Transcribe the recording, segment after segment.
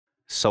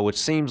So it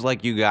seems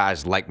like you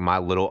guys like my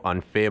little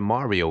unfair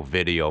Mario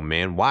video,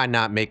 man. Why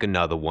not make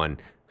another one?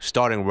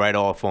 Starting right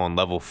off on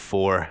level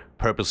 4.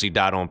 Purposely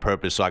died on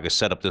purpose so I could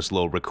set up this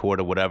little record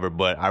or whatever,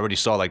 but I already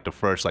saw like the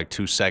first like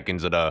 2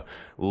 seconds of the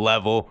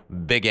level.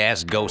 Big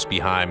ass ghost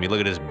behind me.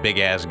 Look at this big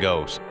ass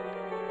ghost.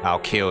 I'll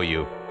kill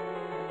you.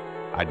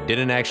 I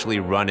didn't actually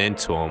run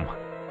into him.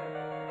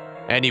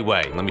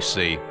 Anyway, let me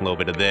see. A little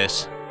bit of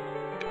this.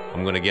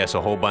 I'm gonna guess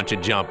a whole bunch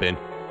of jumping.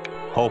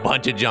 Whole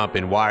bunch of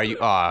jumping. Why are you?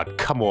 Ah,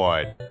 come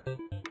on.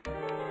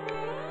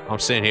 I'm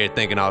sitting here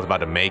thinking I was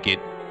about to make it.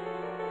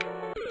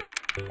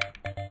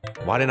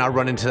 Why didn't I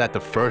run into that the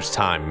first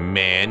time,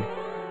 man?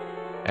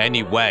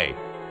 Anyway.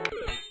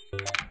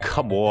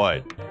 Come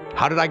on.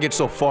 How did I get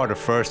so far the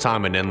first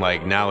time and then,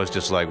 like, now it's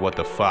just like, what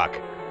the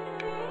fuck?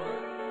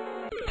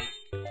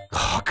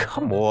 Oh,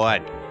 come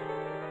on.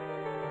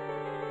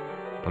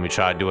 Let me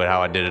try to do it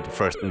how I did it the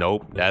first.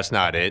 Nope, that's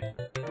not it.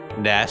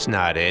 That's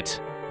not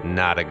it.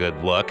 Not a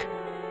good look.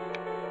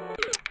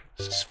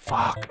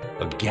 Fuck.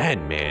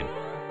 Again, man.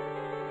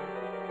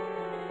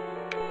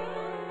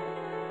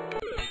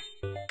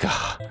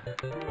 God.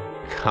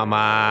 Come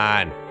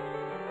on.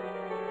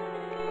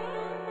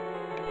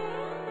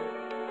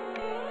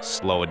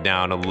 Slow it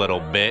down a little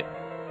bit.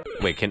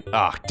 Wait, can...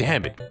 Ah, oh,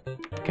 damn it.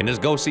 Can this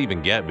ghost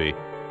even get me?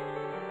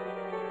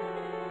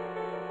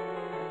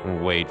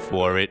 Wait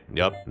for it.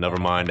 Yep, never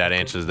mind. That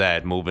answers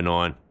that. Moving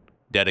on.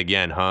 Dead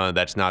again, huh?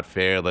 That's not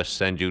fair. Let's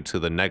send you to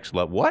the next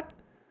level. What?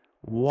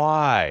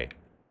 Why?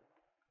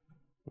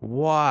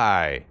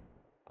 Why?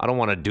 I don't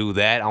want to do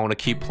that. I want to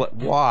keep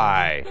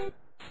Why?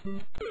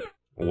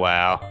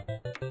 Wow.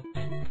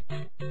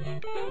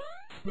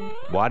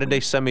 Why did they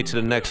send me to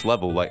the next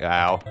level? Like,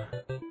 ow.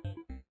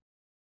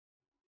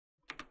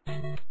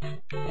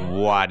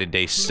 Why did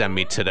they send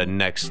me to the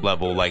next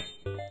level? Like,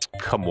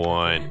 come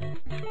on.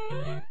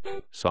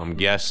 So I'm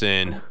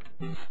guessing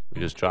we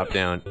just drop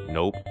down.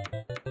 Nope.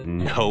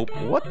 Nope.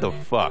 What the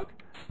fuck?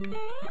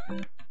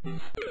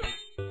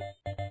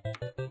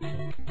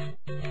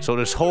 So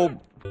this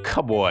whole...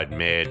 Come on,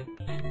 man.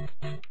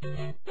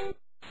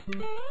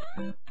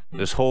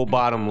 This whole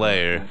bottom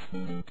layer.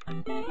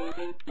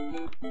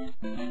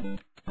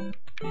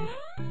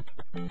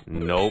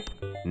 Nope.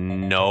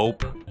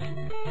 Nope.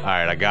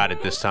 Alright, I got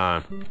it this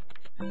time.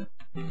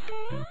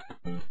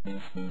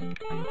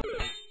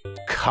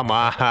 Come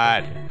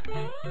on.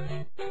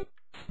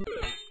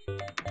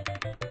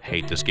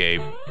 Hate this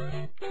game.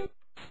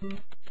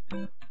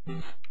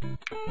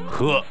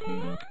 Huh.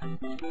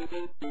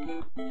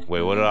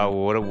 Wait,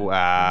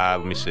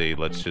 let me see.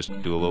 Let's just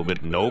do a little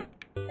bit. Nope.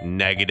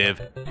 Negative.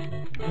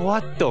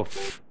 What the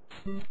f...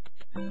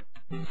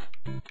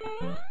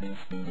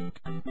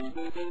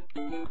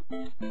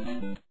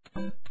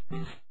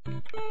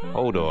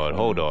 Hold on,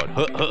 hold on.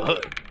 Huh, huh,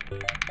 huh.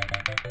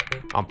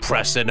 I'm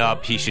pressing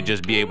up. He should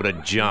just be able to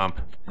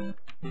jump.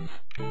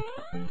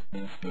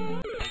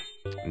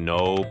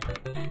 Nope.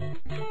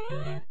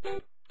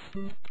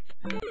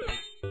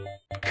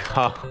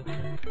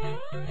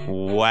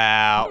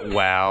 Wow,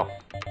 wow.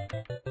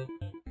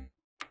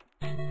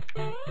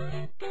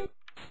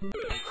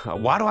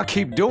 Why do I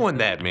keep doing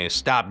that, man?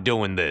 Stop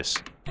doing this.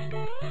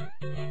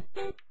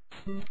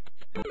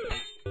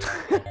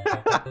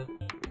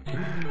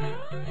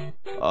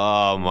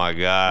 Oh my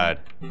god.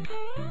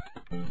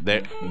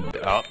 There.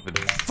 Oh,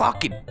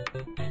 fucking.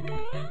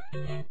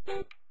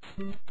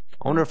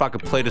 I wonder if I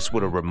could play this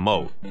with a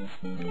remote.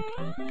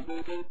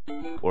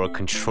 Or a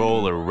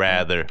controller,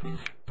 rather.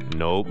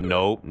 Nope,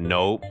 nope,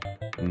 nope,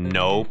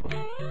 nope.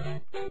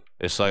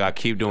 It's like I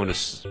keep doing the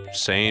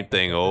same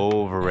thing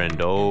over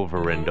and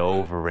over and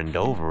over and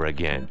over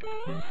again.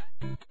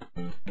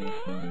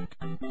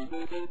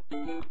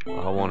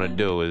 All I want to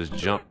do is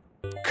jump.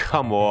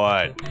 Come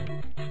on.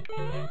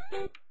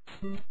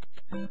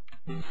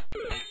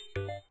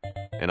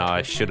 And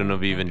I shouldn't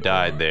have even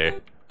died there.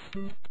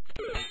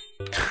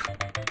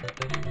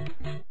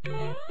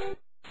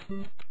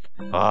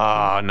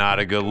 Ah, oh, not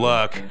a good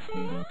look.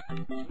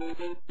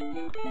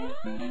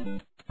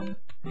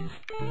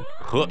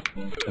 Huh.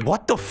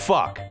 What the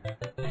fuck?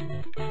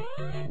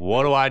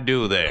 What do I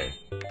do there?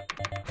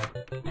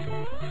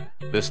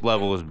 This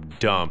level is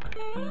dumb.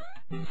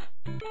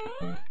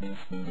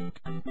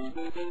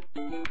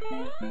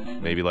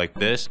 Maybe like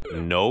this?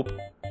 Nope.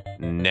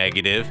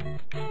 Negative.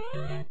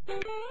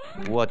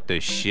 What the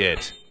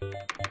shit?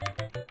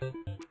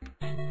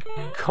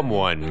 Come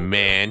on,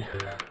 man.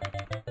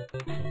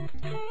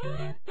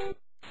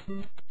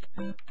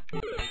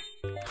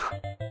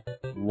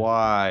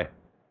 Why?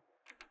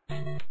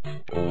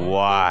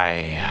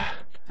 Why?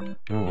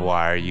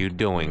 Why are you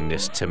doing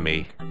this to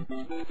me?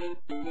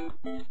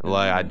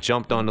 Like, I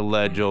jumped on the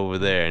ledge over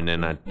there and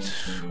then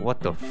what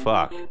the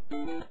fuck?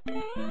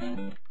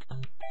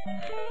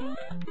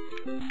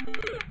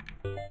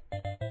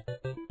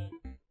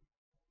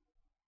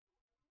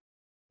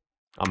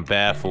 I'm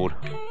baffled.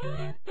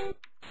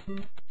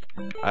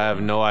 I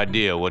have no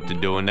idea what to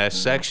do in that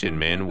section,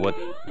 man.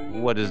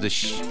 What is the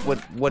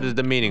what is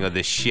the meaning of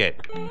this shit?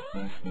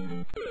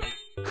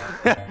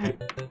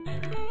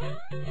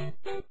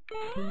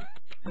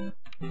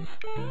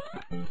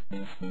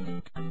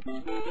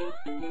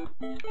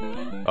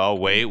 Oh,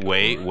 wait.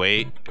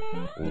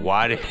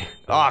 Why did...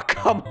 Oh,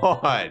 come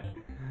on!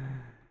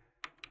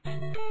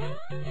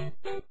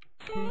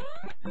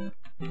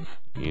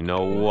 You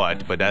know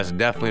what? But that's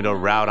definitely the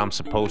route I'm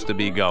supposed to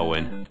be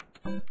going.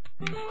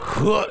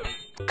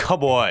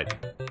 Come on!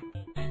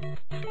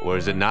 Or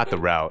is it not the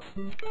route?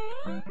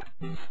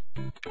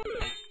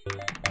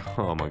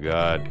 Oh my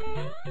god.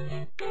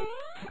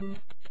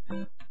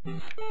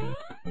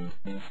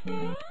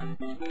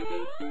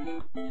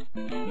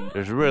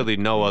 There's really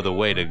no other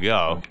way to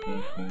go.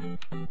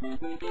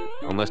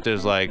 Unless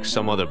there's like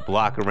some other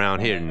block around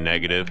here,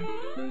 negative.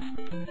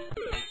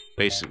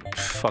 Basic,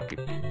 fuck it.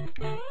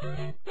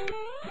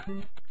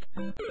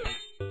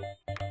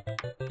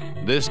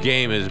 This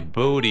game is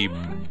booty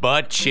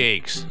butt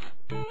cheeks.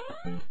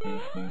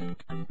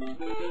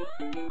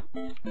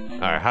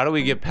 Alright, how do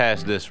we get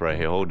past this right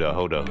here? Hold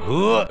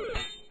up.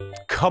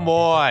 Come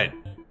on!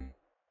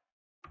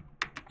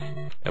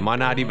 Am I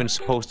not even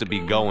supposed to be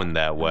going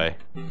that way?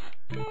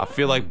 I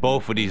feel like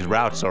both of these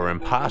routes are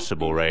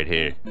impossible right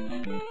here.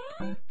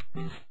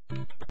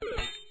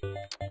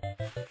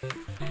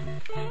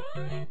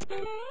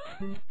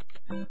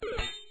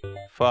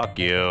 Fuck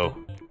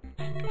you.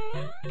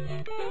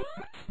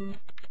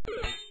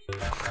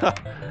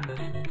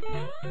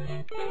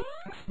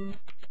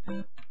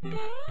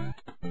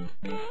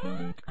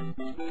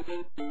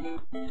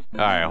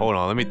 Alright, hold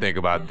on, let me think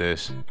about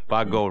this. If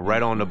I go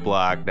right on the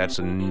block, that's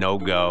a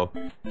no-go.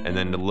 And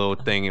then the little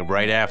thing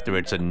right after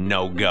it's a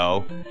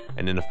no-go.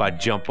 And then if I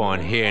jump on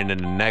here and then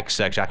the next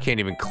section, I can't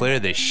even clear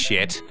this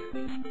shit.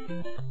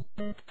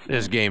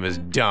 This game is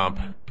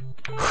dumb.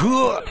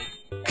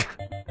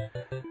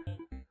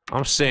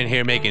 I'm sitting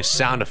here making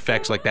sound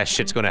effects like that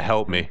shit's gonna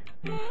help me.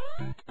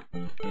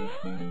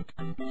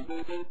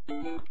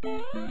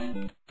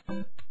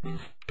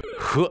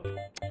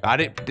 I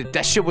didn't.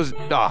 That shit was.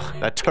 Ah,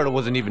 that turtle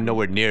wasn't even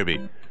nowhere near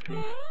me.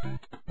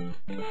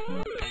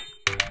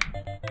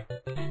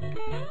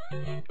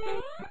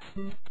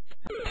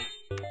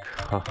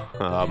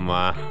 Come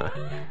on.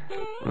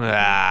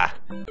 Ah.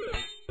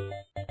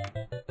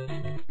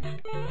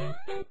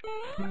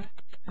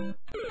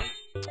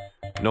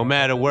 No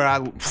matter where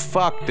I.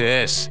 Fuck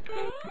this.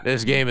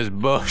 This game is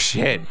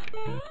bullshit.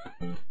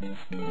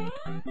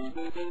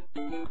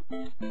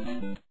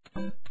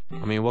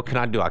 I mean, what can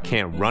I do? I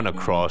can't run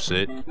across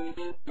it.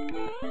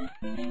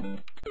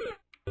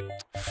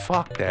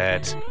 Fuck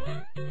that.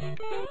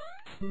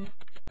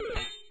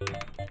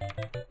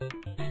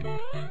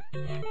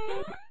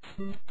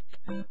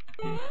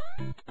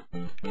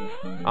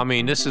 I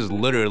mean, this is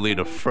literally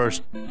the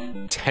first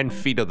 10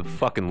 feet of the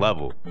fucking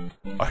level.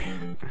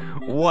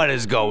 What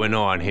is going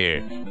on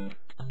here?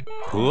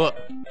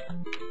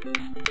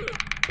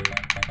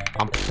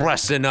 I'm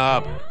pressing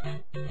up.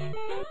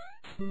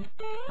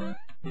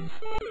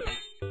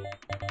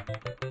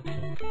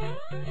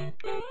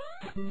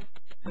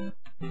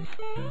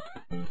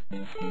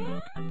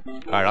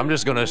 Alright, I'm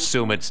just gonna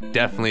assume it's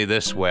definitely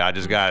this way. I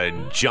just gotta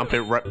jump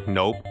it right.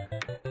 Nope.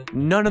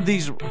 None of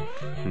these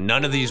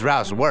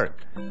routes work.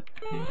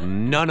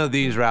 None of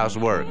these routes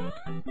work.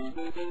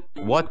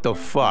 What the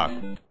fuck?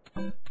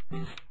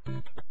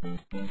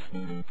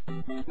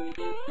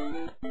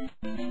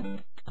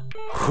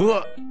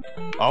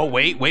 Oh,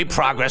 wait,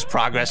 progress.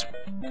 Progress.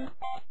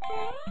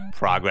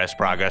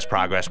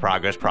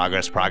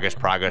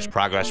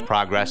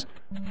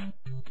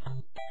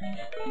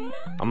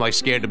 I'm like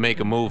scared to make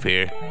a move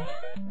here.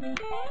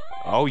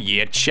 Oh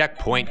yeah,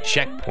 checkpoint.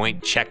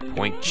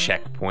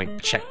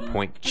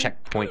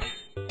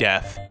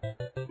 Death.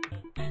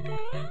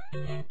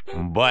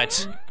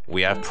 But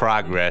we have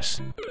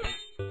progress.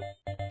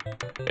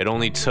 It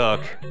only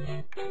took...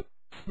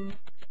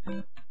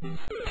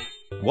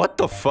 What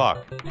the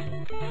fuck?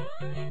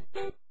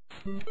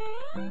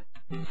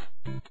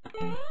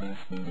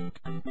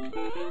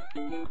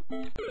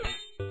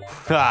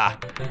 Ha!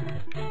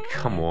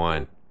 Come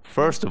on.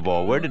 First of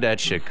all, where did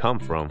that shit come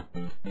from?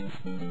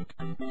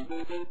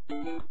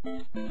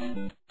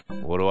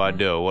 What do I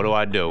do?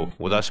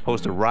 Was I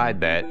supposed to ride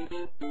that?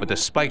 But the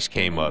spikes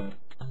came up.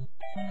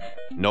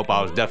 Nope,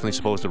 I was definitely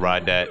supposed to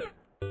ride that.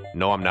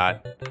 No, I'm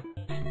not.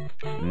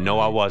 No,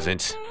 I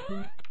wasn't.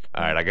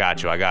 Alright, I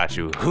got you.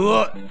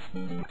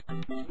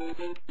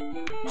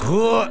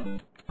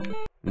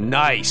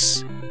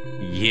 Nice!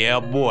 Yeah,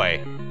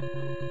 boy.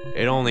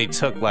 It only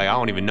took like, I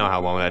don't even know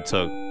how long that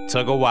took.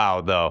 Took a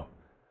while, though.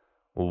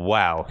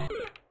 Wow.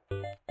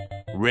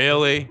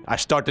 Really? I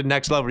start the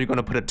next level, you're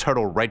gonna put a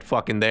turtle right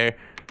fucking there?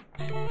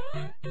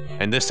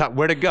 And this time,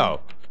 where'd it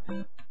go?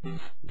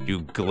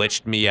 You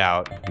glitched me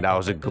out. That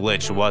was a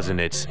glitch,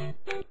 wasn't it?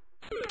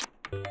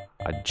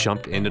 I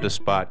jumped into the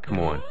spot. Come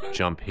on.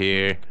 Jump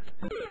here.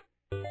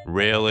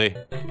 Really?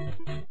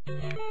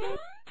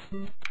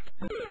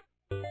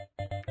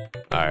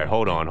 Alright,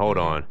 hold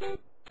on.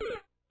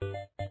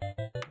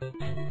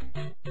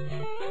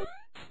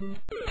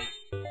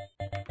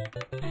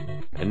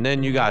 And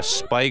then you got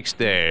spikes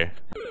there.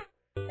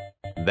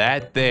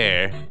 That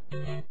there.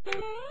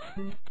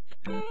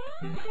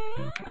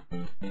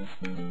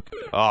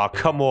 Oh,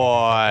 come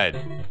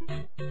on.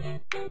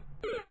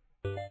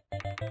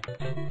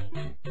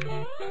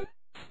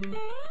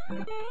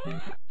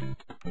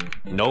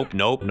 Nope,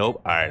 nope,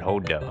 nope. Alright,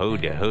 hold up,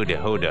 hold up, hold up,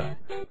 hold up.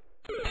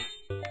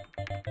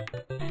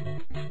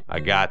 I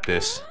got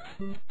this.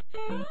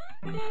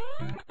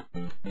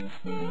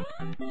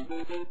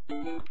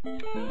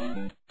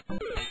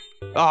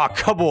 Oh,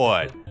 come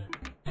on.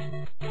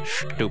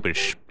 Stupid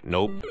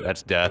nope,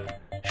 that's death.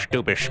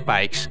 Stupid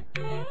spikes.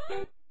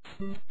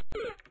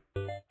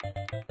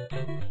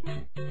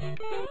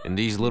 In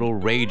these little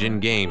raging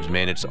games,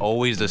 man, it's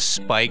always the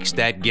spikes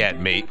that get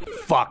me.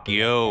 Fuck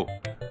you.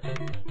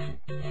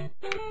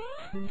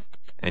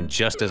 And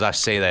just as I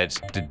say that,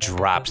 it's the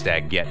drops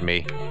that get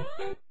me.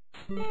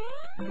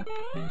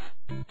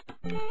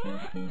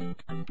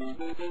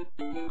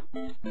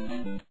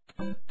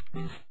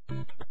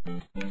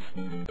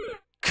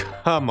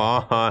 Come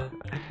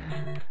on.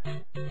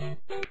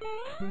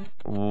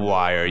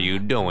 Why are you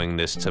doing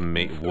this to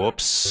me?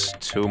 Whoops,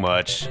 too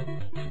much.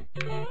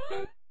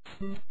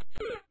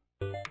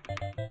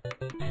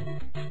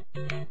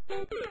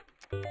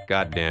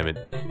 God damn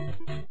it.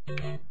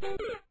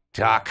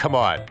 Ah, come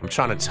on. I'm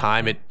trying to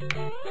time it.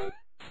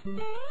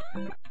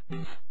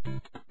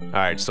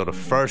 Alright, so the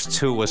first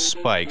two was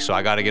spikes, so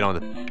I gotta get on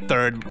the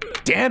third.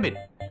 Damn it!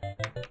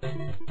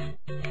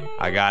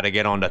 I gotta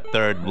get on the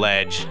third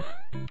ledge.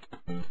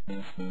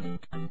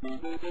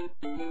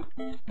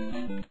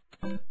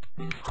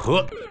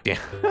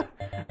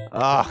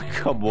 Oh,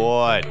 come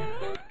on.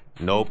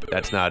 Nope,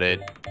 that's not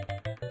it.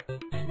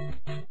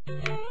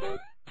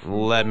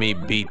 Let me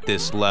beat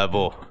this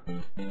level.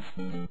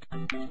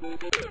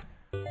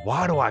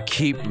 Why do I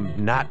keep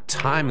not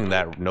timing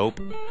that?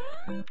 Nope.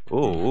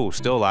 Ooh, ooh,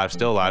 still alive,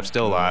 still alive,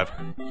 still alive.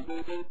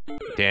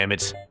 Damn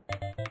it.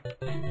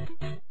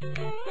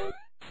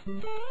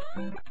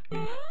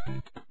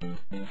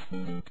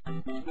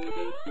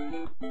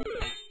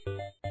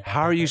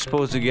 How are you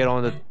supposed to get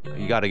on the...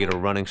 You gotta get a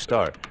running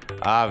start.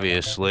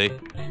 Obviously.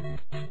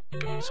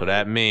 So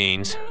that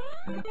means...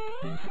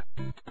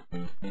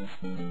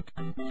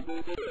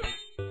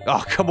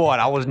 Oh, come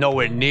on, I was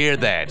nowhere near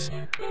that.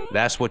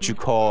 That's what you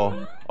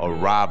call a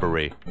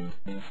robbery.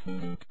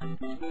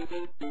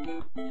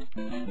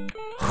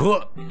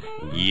 Huh.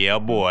 Yeah,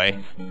 boy.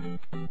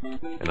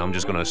 And I'm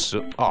just gonna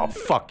oh,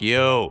 fuck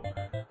you.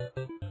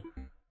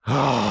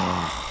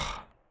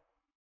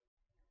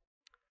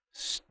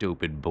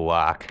 Stupid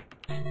block.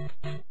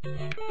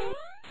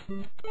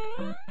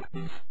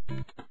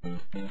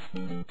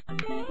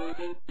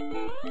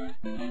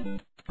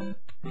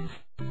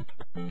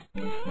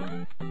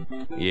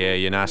 Yeah,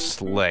 you're not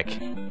slick.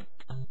 And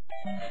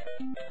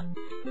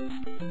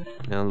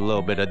a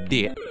little bit of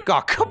dip.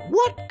 God, come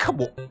what?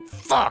 Come on.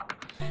 Fuck.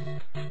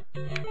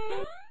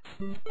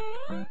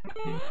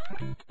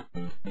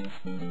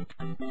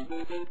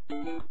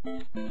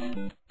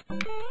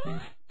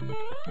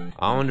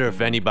 I wonder if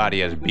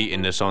anybody has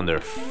beaten this on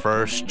their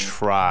first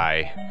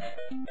try.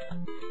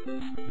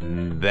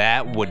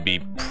 That would be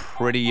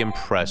pretty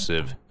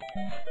impressive.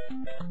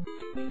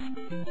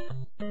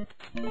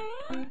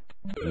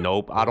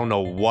 Nope, I don't know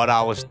what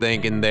I was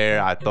thinking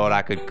there. I thought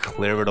I could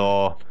clear it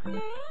all.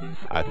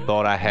 I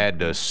thought I had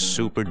the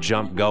super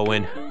jump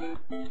going.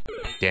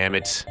 Damn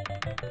it.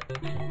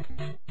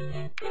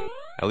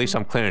 At least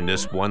I'm clearing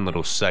this one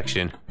little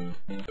section.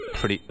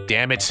 Pretty...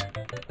 Damn it.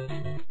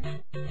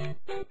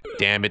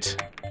 Damn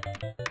it.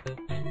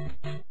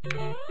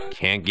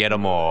 Can't get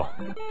them all.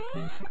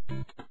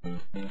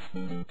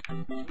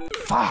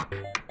 Fuck.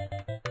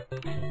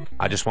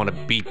 I just want to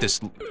beat this...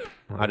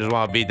 I just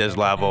want to beat this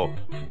level.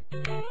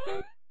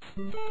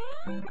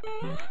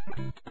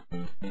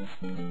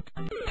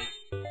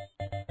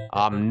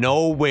 I'm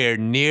nowhere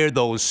near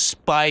those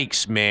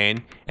spikes,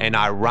 man. And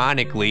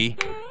ironically,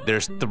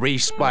 there's 3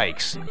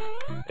 spikes.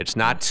 It's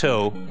not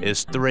 2,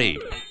 it's 3.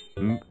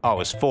 Oh,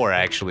 it's 4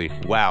 actually.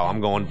 Wow,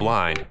 I'm going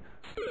blind.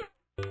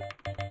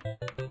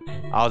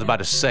 I was about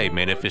to say,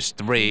 man, if it's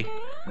 3,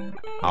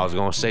 I was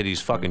gonna say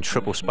these fucking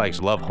triple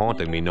spikes love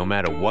haunting me no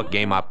matter what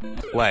game I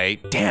play.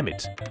 Damn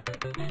it!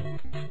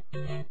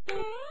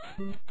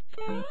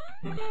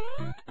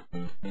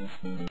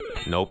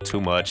 Nope,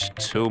 too much,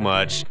 too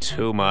much,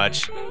 too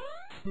much.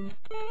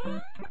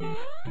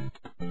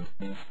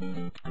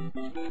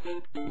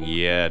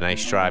 Yeah,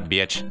 nice try,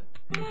 bitch.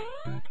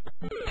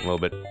 A little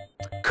bit.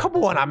 Come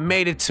on, I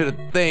made it to the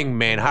thing,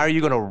 man. How are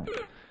you gonna...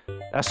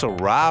 That's a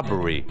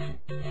robbery.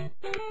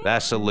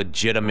 That's a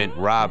legitimate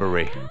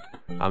robbery.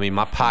 I mean,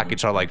 my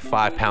pockets are like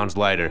 5 pounds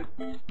lighter.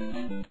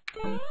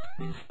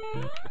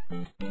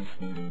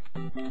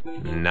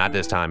 Not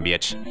this time,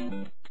 bitch.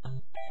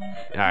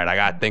 Alright, I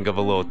gotta think of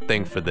a little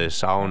thing for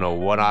this. I don't know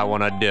what I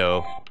wanna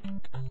do.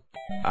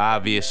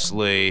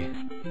 Obviously,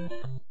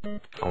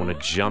 I wanna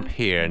jump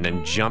here and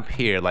then jump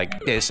here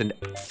like this and...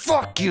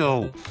 Fuck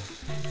you!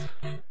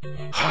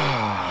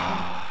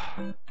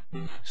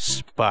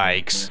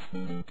 Spikes.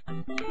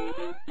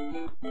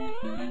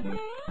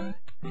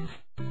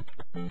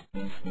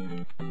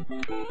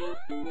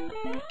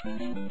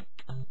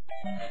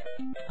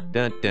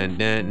 Dun dun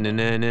dun dun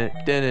dun dun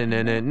dun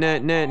dun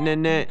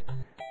dun dun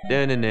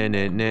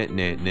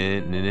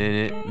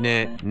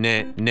dun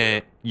dun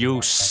dun.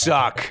 You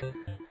suck.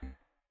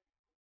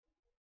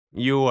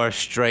 You are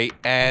straight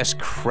ass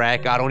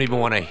crack. I don't even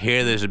want to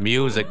hear this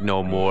music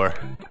no more.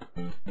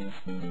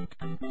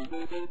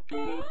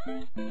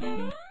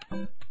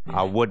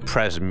 I would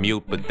press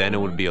mute, but then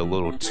it would be a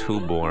little too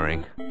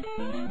boring.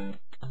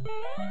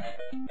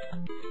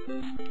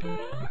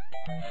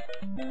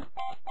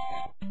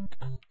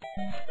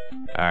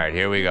 Alright,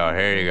 here we go,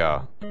 here you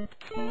go.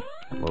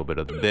 A little bit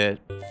of this.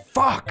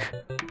 Fuck!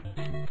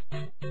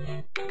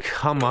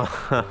 Come on.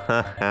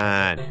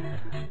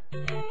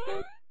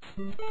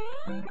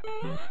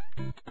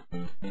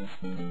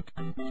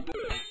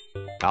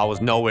 I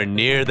was nowhere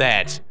near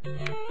that.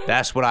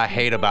 That's what I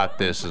hate about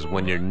this, is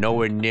when you're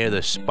nowhere near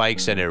the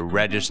spikes and it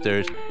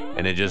registers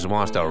and it just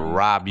wants to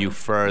rob you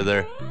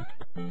further.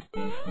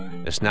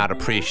 It's not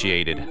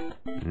appreciated.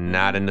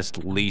 Not in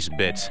the least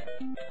bit.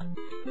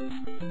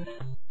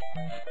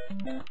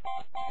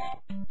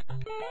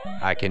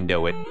 I can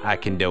do it. I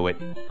can do it.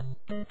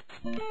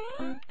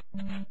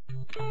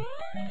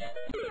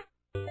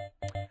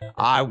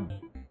 I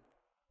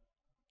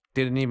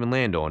didn't even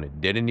land on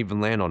it. Didn't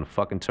even land on the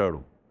fucking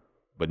turtle.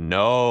 But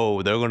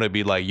no, they're gonna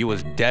be like, you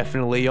was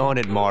definitely on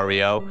it,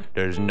 Mario.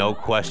 There's no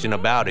question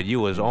about it. You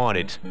was on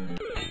it.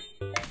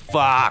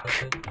 Fuck.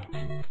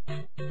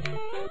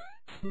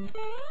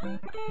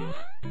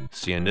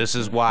 See, and this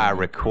is why I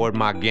record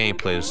my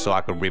gameplays, so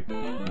I could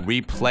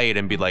replay it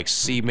and be like,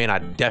 see, man, I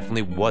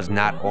definitely was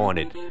not on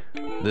it.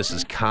 This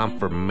is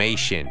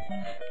confirmation.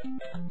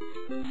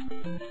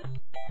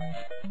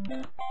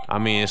 I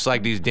mean, it's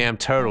like these damn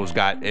turtles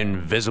got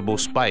invisible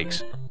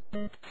spikes.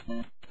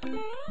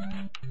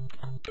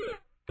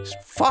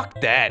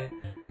 Fuck that.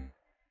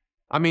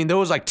 I mean, there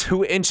was like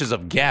 2 inches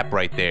of gap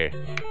right there.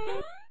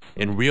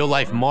 In real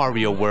life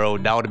Mario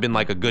world, that would have been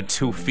like a good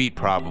 2 feet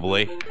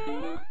probably.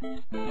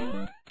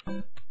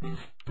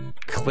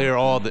 Clear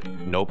all the—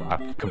 nope,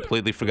 I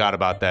completely forgot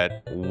about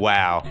that.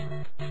 Wow.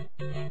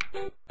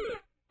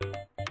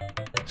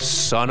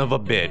 Son of a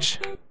bitch.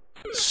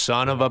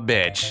 Son of a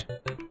bitch.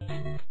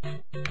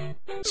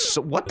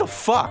 So, what the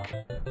fuck?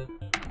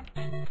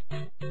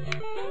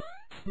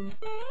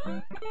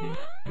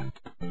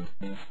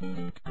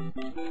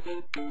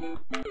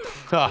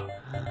 Huh.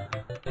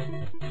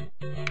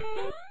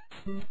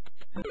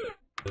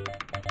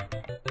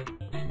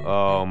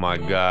 Oh my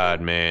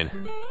god, man.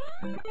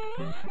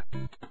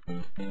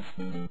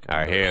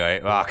 Alright, here,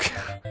 fuck.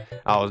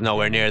 I was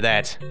nowhere near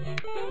that.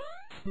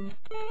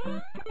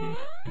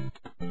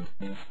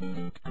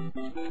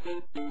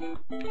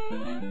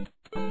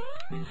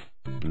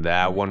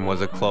 That one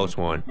was a close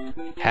one.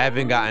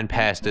 Haven't gotten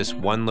past this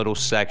one little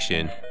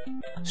section.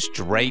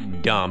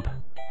 Straight dump.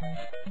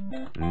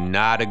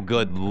 Not a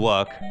good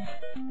look.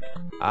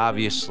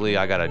 Obviously,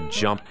 I gotta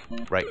jump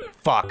right—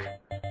 fuck.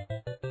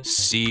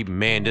 See,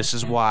 man, this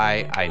is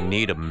why I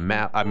need a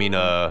map— I mean,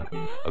 a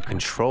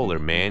controller,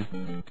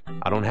 man.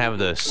 I don't have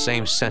the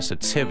same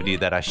sensitivity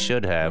that I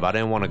should have. I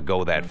didn't want to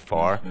go that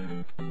far.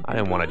 I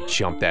didn't want to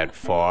jump that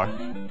far.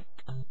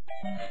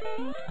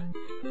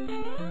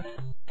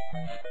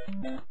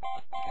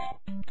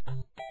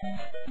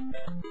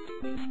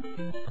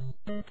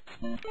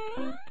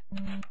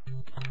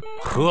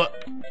 Huh.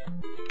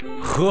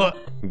 Huh.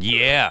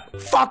 Yeah.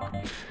 Fuck.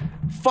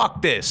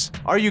 Fuck this.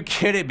 Are you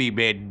kidding me,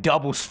 man?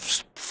 Double—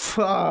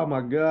 oh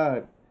my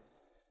god.